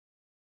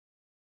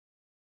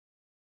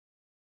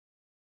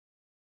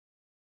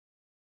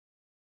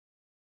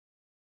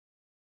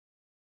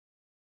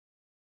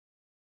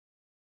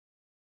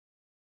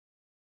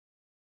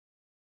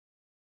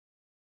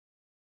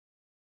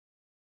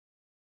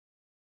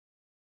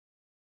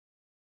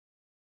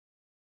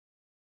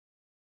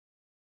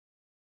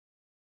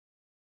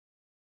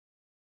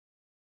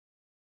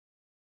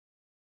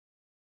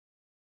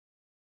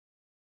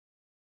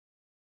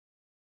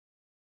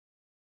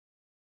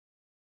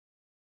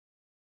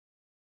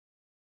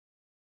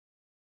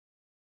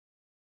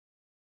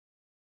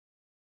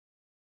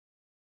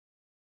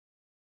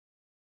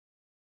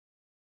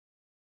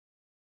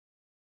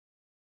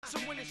So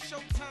when it's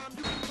showtime,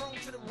 you be thrown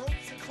to the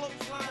ropes and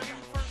clothesline.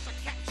 First I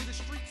capture the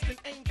streets, then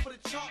aim for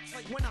the charts.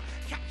 Like when I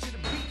capture the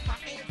beat, I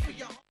aim for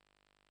your...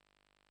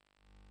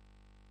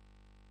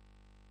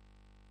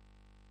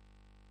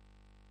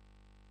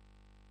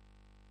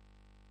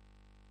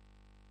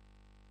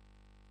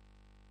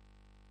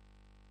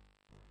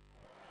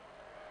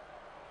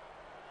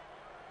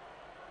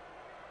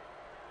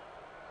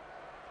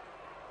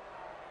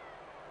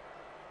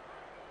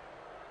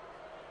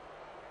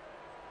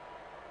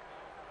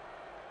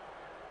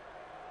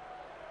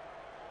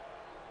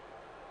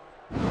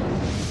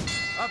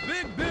 A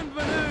big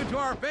bienvenue to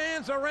our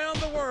fans around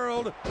the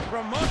world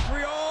from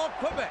Montreal,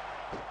 Quebec.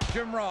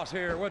 Jim Ross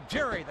here with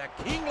Jerry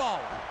the King Lawler.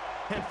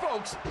 And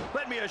folks,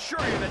 let me assure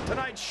you that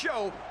tonight's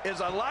show is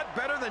a lot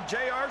better than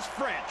JR's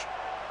French.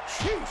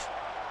 Sheesh.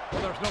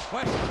 Well, there's no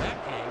question of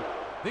that,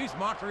 King. These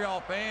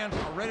Montreal fans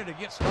are ready to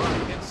get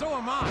started, and so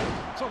am I.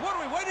 So what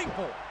are we waiting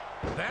for?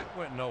 That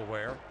went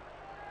nowhere.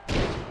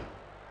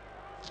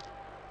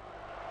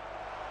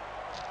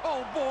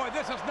 Oh boy,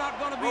 this is not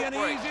going to be an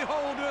easy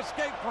hole to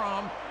escape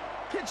from.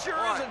 It sure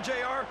isn't,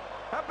 JR.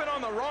 I've been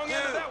on the wrong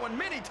end of that one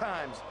many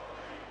times.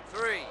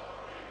 3,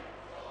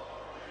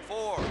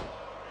 4.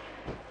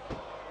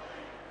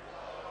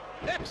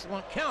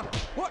 Excellent counter.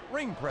 What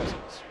ring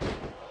presence.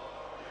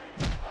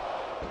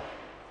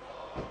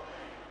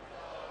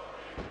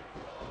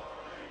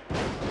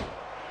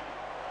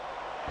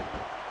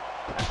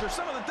 After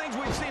some of the things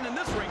we've seen in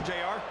this ring,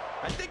 JR,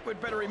 I think we'd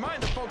better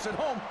remind the folks at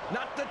home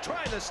not to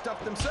try this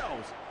stuff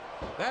themselves.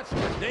 That's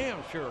for damn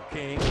sure,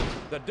 King.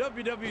 The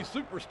WWE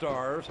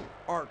superstars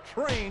are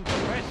trained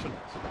professionals.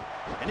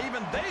 And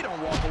even they don't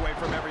walk away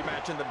from every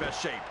match in the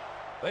best shape.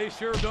 They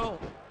sure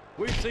don't.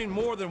 We've seen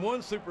more than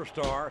one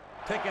superstar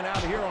taken out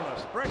of here on a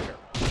stretcher.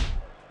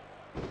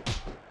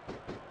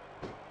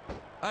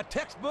 A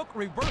textbook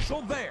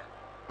reversal there.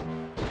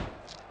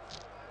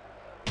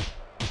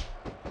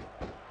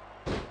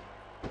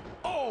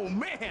 Oh,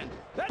 man!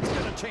 That's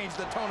going to change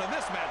the tone of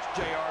this match,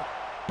 JR.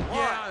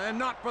 Yeah, and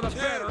not for the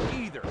better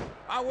either.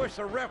 I wish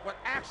the ref would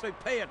actually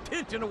pay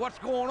attention to what's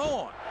going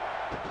on.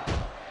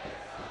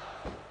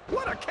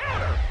 What a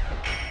counter!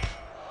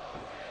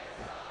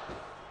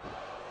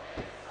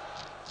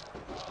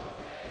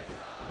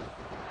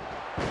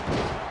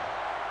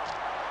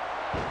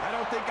 I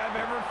don't think I've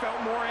ever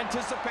felt more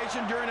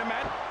anticipation during a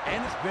match.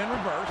 And it's been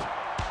reversed.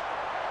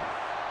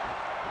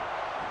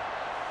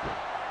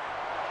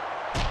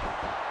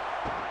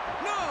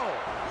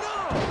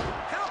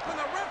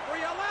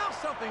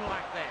 Something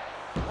like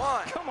that.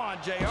 One. Come on,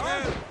 JR.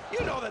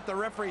 You know that the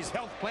referee's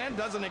health plan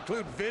doesn't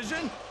include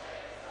vision.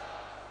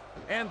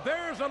 And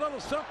there's a little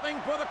something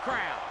for the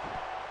crowd.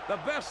 The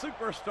best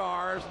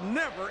superstars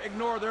never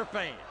ignore their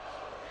fans.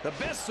 The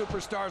best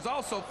superstars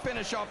also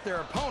finish off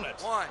their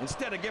opponents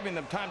instead of giving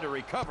them time to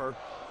recover.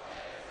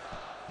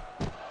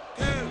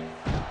 2,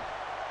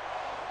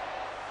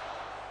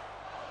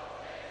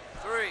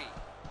 3.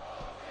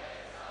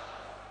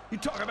 You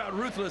talk about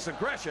ruthless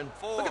aggression.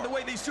 4. Look at the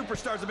way these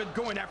superstars have been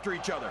going after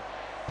each other.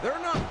 They're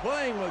not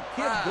playing with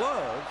kid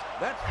gloves,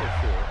 that's for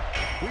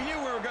sure. We knew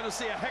we were going to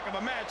see a heck of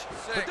a match,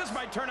 6. but this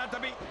might turn out to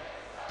be...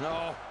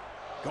 No.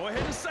 Go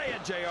ahead and say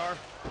it, JR.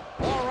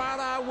 All right,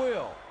 I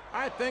will.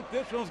 I think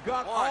this one's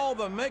got all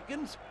the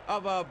makings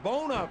of a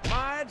bona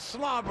fide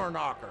slobber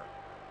knocker.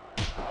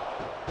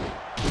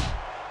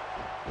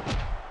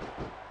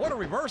 What a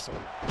reversal.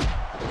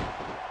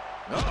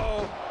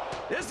 Uh-oh.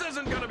 This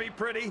isn't going to be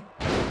pretty.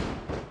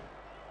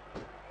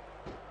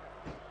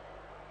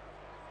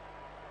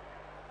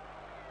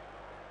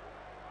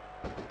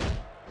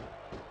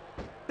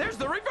 There's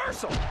the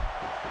reversal.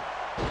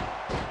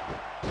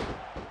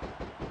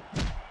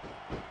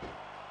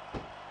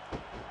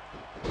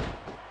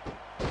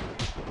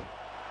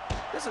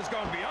 This has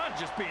gone beyond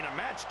just being a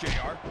match,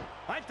 JR.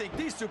 I think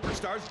these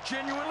superstars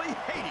genuinely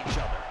hate each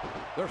other.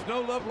 There's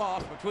no love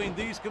lost between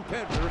these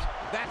competitors,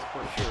 that's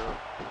for sure.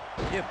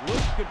 If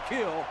looks could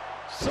kill,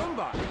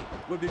 somebody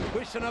would be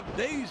pushing up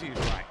daisies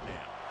right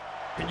now.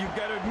 And you've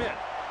got to admit,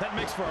 that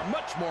makes for a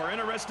much more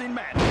interesting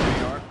match,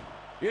 JR.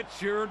 It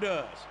sure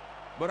does.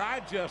 But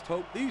I just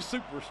hope these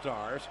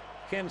superstars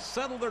can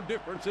settle their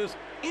differences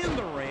in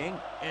the ring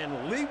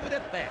and leave it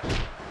at that.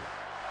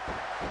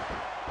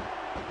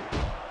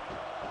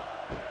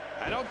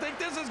 I don't think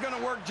this is going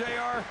to work,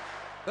 JR.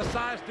 The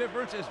size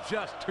difference is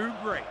just too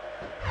great.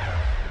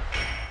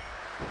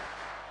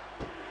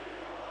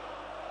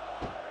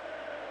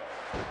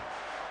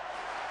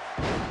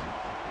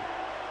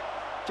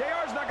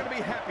 JR's not going to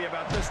be happy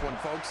about this one,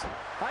 folks.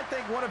 I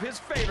think one of his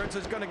favorites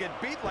is going to get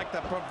beat like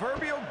the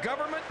proverbial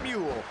government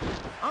mule.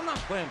 I'm not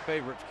playing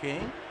favorites,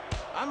 King.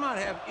 I might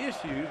have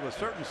issues with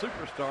certain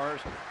superstars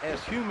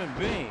as human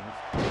beings,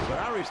 but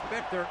I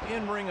respect their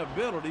in-ring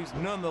abilities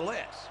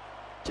nonetheless.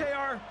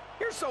 JR,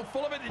 you're so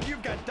full of it that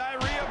you've got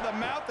diarrhea of the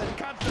mouth and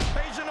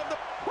constipation of the...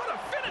 What a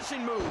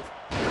finishing move!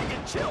 I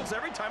get chills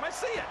every time I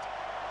see it.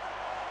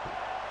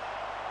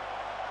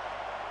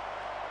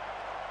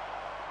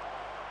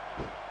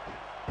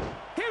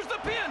 Here's the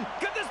pin!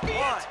 Could this be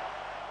it?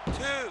 1,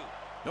 2.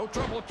 No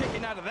trouble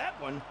kicking out of that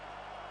one.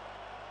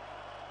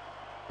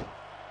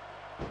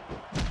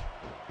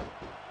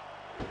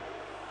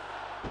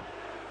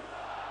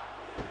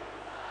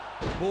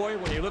 Boy,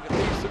 when you look at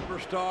these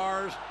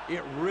superstars,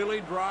 it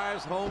really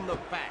drives home the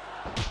fact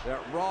that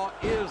Raw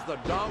is the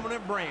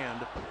dominant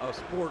brand of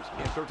sports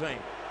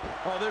entertainment.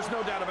 Oh, there's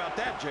no doubt about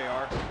that,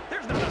 JR.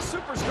 There's not a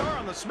superstar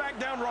on the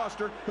SmackDown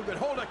roster who could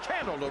hold a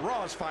candle to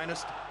Raw's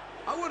finest.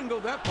 I wouldn't go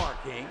that far,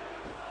 King.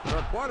 There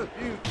are quite a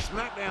few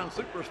SmackDown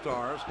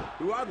superstars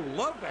who I'd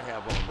love to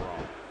have on Raw.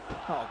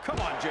 Oh, come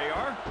on,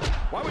 JR.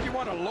 Why would you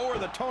want to lower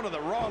the tone of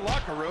the Raw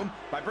locker room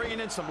by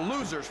bringing in some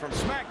losers from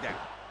SmackDown?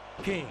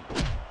 King,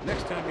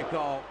 next time you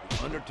call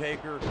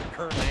Undertaker,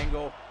 Kurt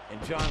Angle,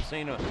 and John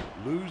Cena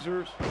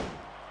losers,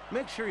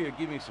 make sure you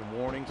give me some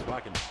warnings so I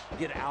can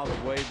get out of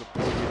the way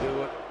before you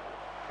do it.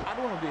 I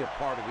don't want to be a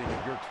part of any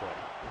of your trouble.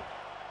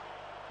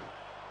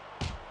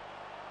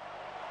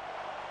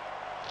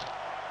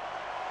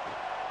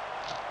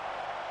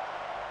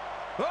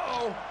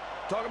 Uh-oh.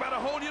 Talk about a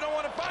hole you don't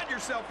want to find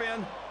yourself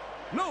in.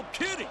 No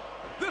kidding.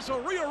 This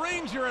will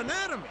rearrange your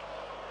anatomy.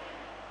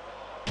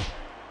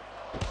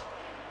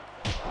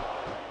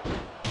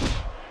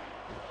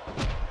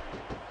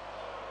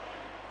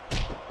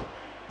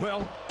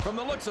 Well, from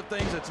the looks of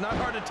things, it's not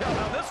hard to tell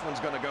how this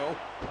one's going to go.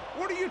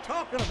 What are you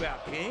talking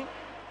about, King?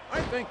 I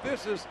think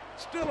this is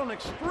still an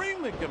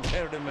extremely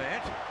competitive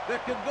match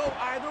that could go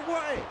either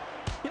way.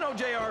 You know,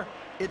 JR,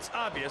 it's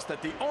obvious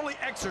that the only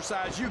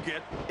exercise you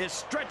get is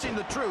stretching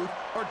the truth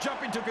or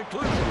jumping to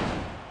conclusions.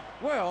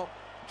 Well,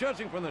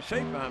 judging from the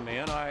shape I'm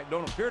in, I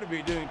don't appear to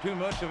be doing too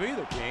much of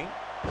either, King.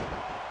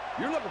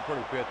 You're looking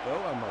pretty fit,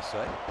 though, I must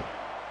say.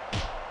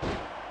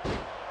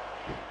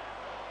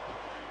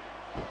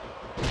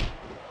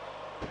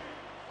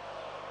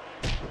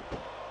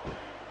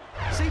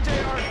 See,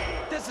 JR,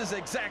 this is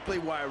exactly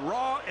why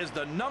Raw is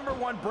the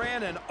 #1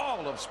 brand in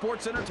all of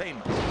sports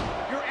entertainment.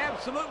 You're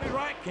absolutely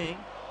right, King.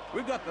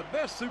 We've got the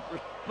best super...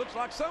 Looks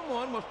like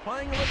someone was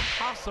playing a little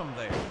possum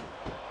there.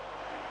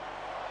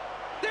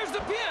 There's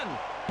the pin.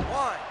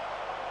 1,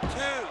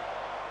 2.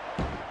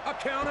 A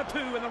count of 2,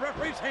 and the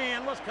referee's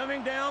hand was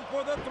coming down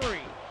for the 3.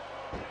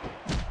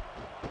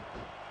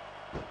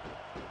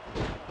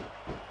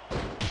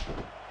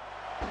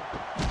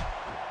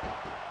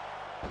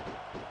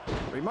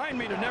 Remind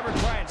me to never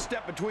try and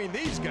step between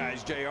these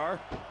guys, JR.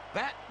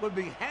 That would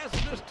be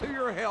hazardous to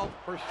your health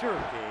for sure,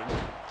 King.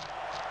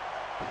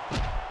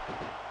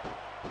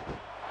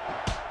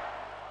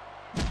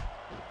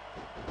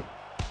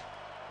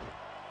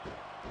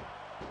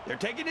 They're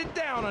taking it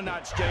down a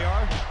notch,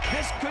 JR.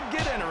 This could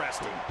get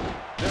interesting.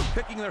 They're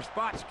picking their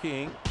spots,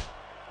 King.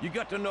 You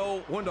got to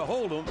know when to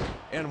hold them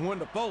and when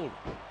to fold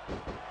them.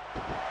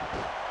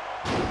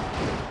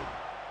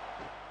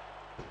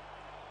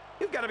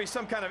 You've got to be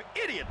some kind of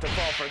idiot to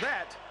fall for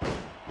that.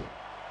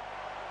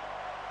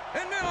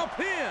 And now a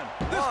pin.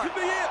 This 1, could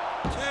be it.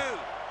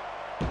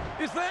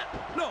 2. Is that?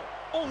 No,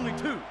 only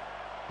 2.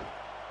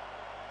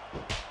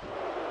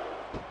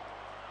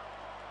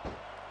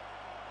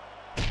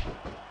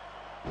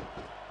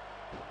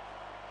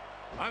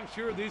 I'm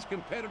sure these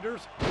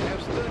competitors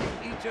have studied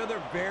each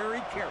other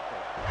very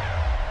carefully.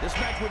 This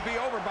match would be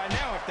over by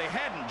now if they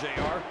hadn't,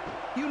 JR.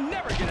 You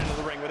never get into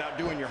the ring without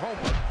doing your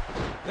homework.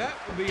 That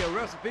would be a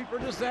recipe for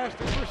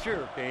disaster for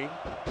sure, King.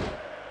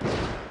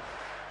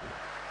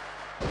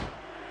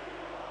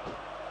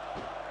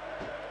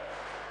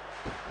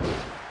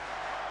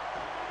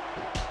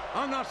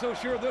 I'm not so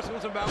sure this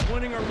one's about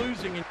winning or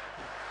losing.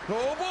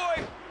 Oh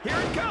boy, here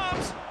it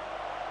comes.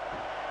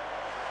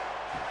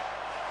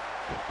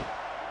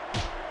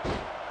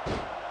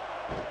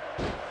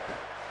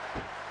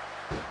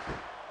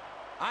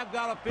 I've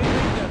got a feeling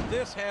that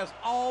this has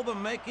all the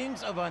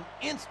makings of an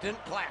instant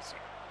classic.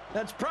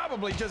 That's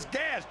probably just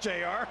gas,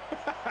 JR.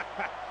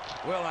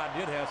 Well, I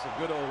did have some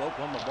good old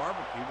Oklahoma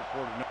barbecue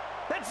before tonight.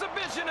 That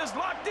submission is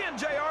locked in,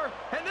 JR,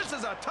 and this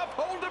is a tough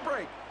hold to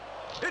break.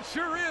 It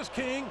sure is,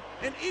 King.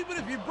 And even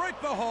if you break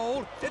the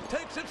hold, it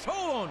takes its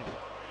toll on you.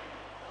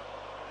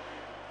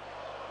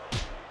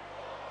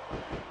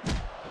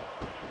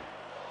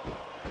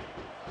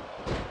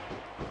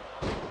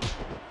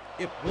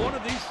 If one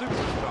of these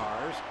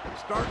superstars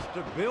starts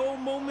to build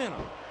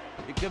momentum,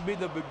 it could be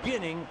the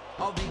beginning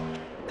of the...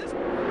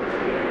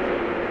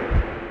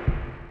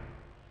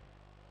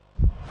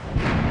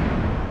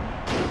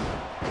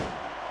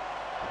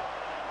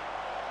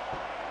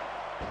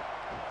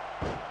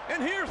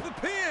 And here's the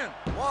pin.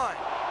 1,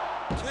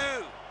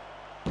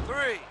 2,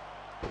 3.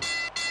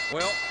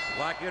 Well,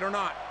 like it or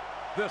not,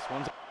 this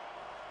one's...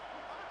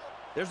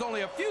 There's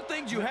only a few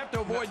things you have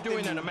to avoid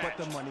doing in a match,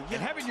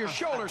 and having your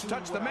shoulders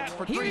touch the mat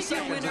for 3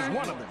 seconds is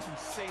one of them.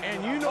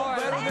 And you know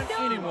better than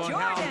anyone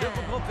how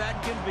difficult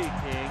that can be,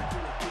 King.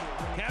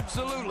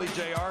 Absolutely,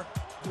 JR.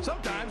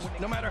 Sometimes,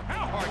 no matter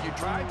how hard you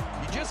try,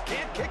 you just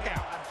can't kick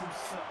out.